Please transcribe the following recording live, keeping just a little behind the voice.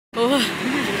Oh,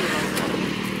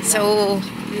 so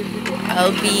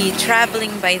I'll be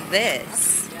traveling by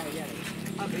this.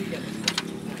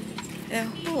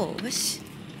 Oh, what's...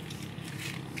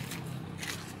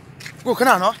 Ủa cái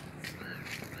nào nó?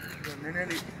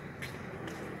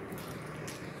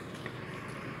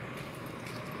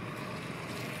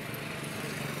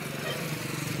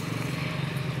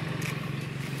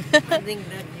 I think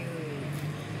that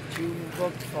you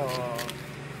worked for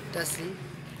taxi.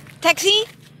 Taxi?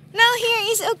 No,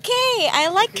 here is okay. I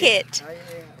like it. Yeah,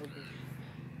 okay.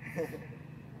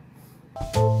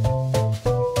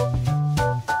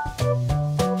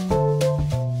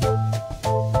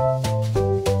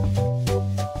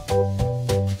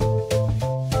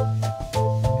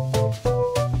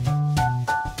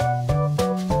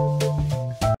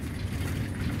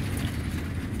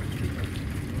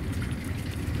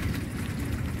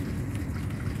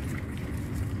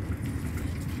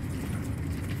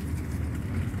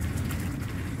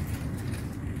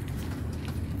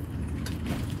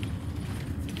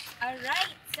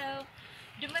 Alright, so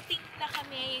dumating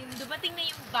na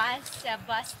yung bus sa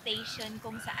bus station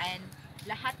kung saan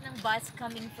lahat ng bus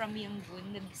coming from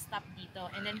Yangon nag-stop dito.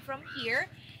 And then from here,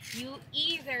 you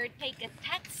either take a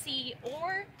taxi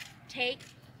or take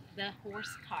the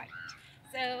horse cart.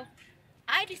 So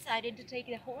I decided to take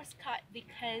the horse cart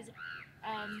because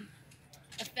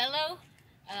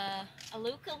a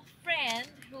local friend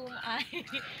whom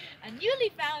a newly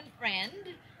found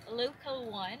friend, a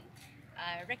local one,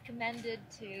 recommended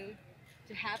to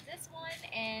have this one,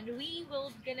 and we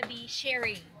will gonna be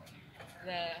sharing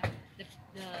the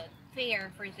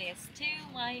fare for this to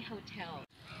my hotel.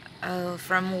 Oh,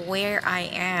 from where I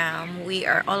am, we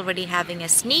are already having a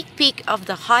sneak peek of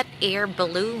the hot air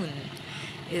balloon.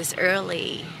 It's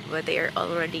early, but they are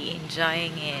already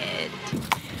enjoying it.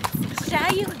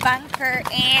 Siya yung banker,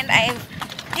 and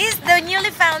he's the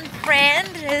newly found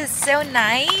friend. He's so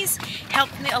nice.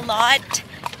 Helped me a lot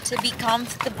to be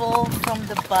comfortable from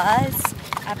the bus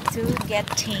up to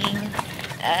getting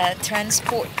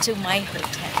transport to my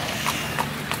hotel.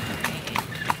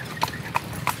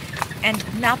 And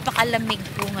napakalamig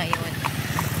po ngayon.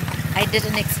 I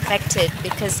didn't expect it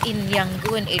because in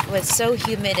Yangon it was so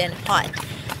humid and hot.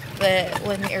 But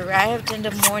when we arrived in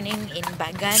the morning in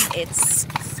Bagan, it's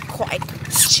quite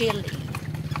chilly.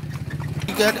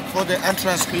 You get for the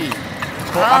entrance fee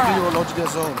for archaeological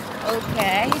zone.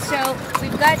 Okay, so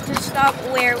we've got to stop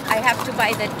where I have to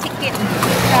buy the ticket to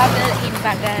travel in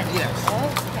Bagan. Yes.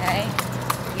 Okay.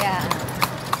 Yeah.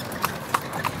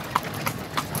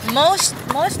 Most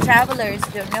travelers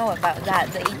don't know about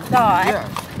that. They thought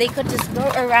they could just go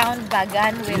around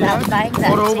Bagan without buying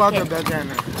that Or over the ticket. Bagan.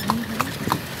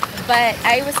 But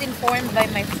I was informed by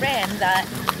my friend that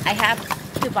I have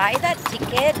to buy that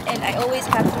ticket, and I always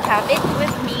have to have it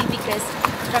with me because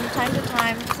from time to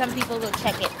time some people will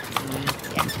check it.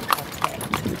 Yeah. Okay.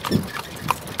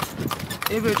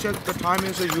 If you check the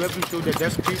timing, so you have to show the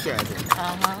desk ticket.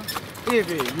 If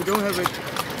you don't have it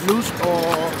loose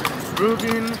or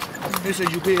broken, so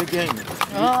you pay again.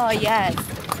 Oh yes,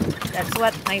 that's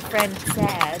what my friend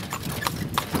said.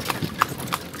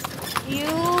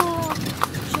 You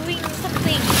doing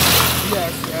something?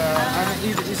 Yes, and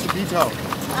it is a detail.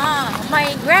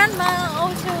 My grandma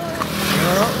also.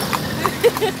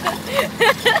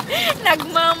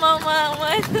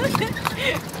 Nagmamamaman.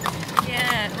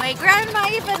 Yeah, my grandma,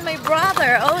 even my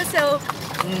brother also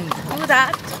do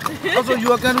that. Also,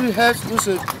 you are going to have this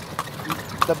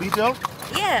the detail.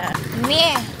 Yeah.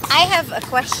 Me, I have a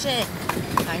question.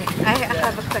 I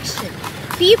have a question.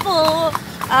 People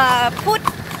put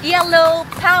yellow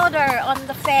powder on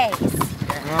the face.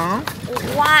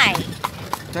 Why?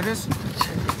 That is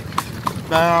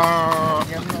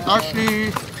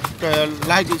actually the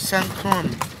light is sun tone.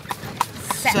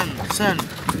 Sun tone.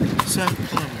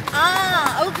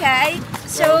 Okay.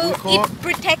 So it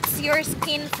protects your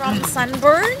skin from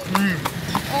sunburn?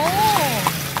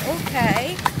 Oh,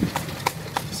 okay.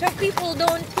 So people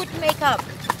don't put makeup.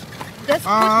 Just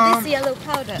put this yellow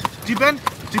powder. Depending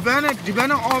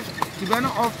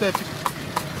of the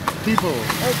people.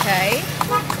 Okay.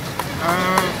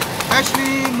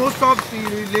 Actually, most of the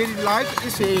lady like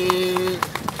is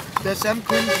the same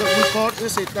thing that we call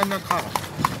is a tanaka.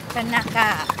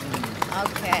 Tanaka.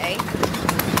 Okay.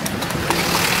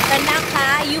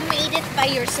 Tanaka, you made it by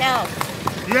yourself.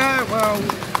 Yeah, well,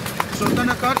 so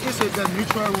tanaka is the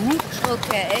natural wood.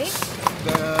 Okay.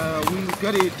 We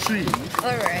get a tree.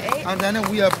 All right. And then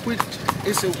we are put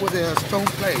with a stone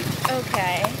plate.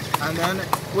 Okay. And then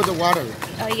with the water.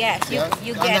 Oh yes,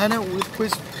 you get. And then we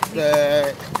put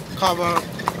the cover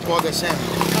for the sun.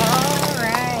 All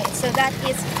right. So that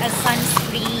is a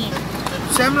sunscreen.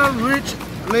 Several rich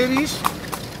ladies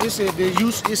they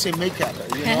use a makeup,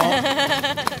 you know,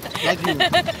 like you.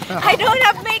 I don't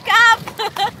have makeup.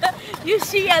 You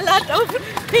see a lot of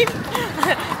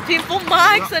pimple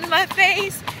marks on my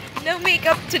face. No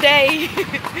makeup today.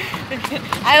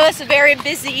 I was very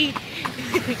busy.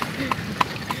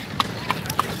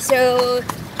 So,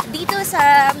 dito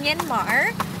sa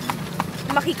Myanmar,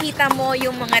 makikita mo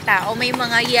yung mga tao, may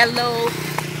mga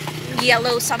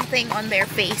yellow something on their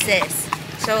faces.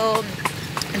 So,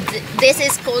 this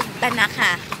is called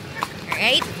tanaka,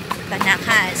 right?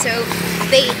 Tanaka. So,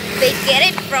 they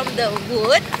get it from the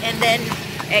wood and then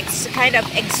kind of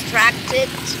extract it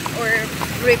or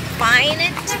refine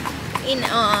it in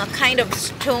a kind of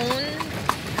stone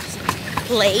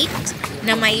plate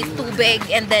na may tubig,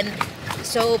 and then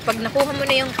so pag nakuha mo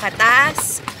na yung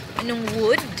katas ng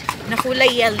wood na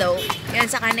kulay yellow, yan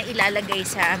saka na ilalagay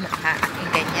sa mukha.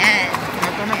 Yung ganyan.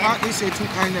 Tanaka is a two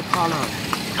kind of color.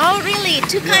 Oh really?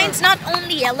 Two kinds, not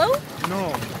only yellow?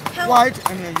 No. How? White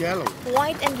and yellow.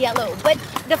 White and yellow. But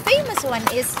the famous one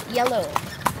is yellow.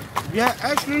 Yeah,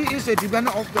 actually it's a depend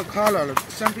of the color.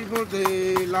 Some people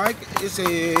they like is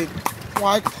a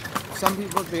white, some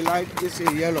people they like is a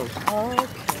yellow.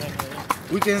 Okay.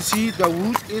 We can see the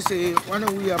wood is a when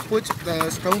we put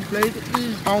the stone plate,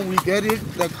 how we get it,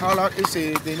 the color is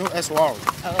a they know as well.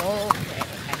 Okay,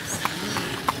 I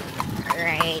see.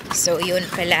 Alright, so yun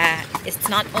pala, it's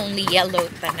not only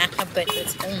yellow tanaka, but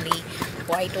it's only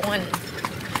white one.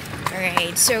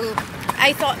 Alright, so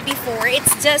I thought before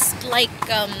it's just like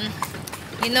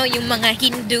you know, yung mga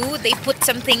Hindu, they put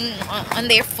something on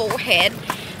their forehead,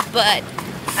 but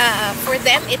for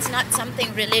them it's not something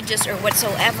religious or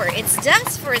whatsoever. It's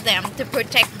just for them to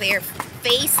protect their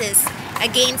faces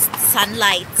against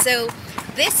sunlight. So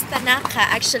this tanaka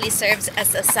actually serves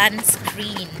as a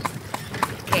sunscreen.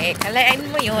 Okay, kalain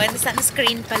mo yun,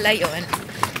 sunscreen pala yun.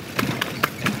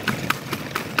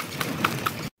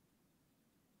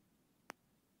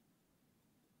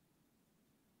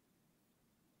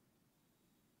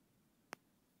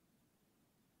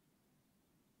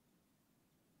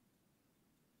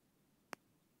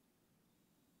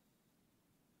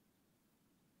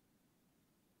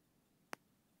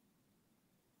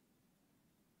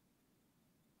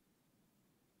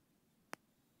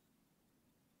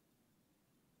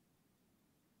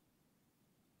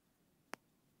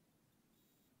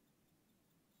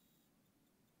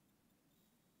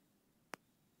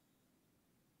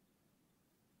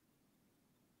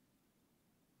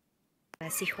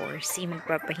 Si Horsey,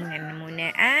 magpapahinga na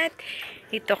muna at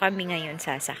ito kami ngayon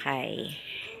sasakay.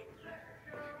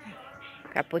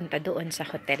 Kapunta doon sa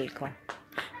hotel ko.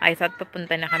 I thought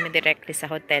papunta na kami directly sa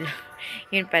hotel.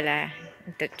 Yun pala,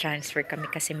 transfer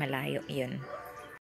kami kasi malayo yun.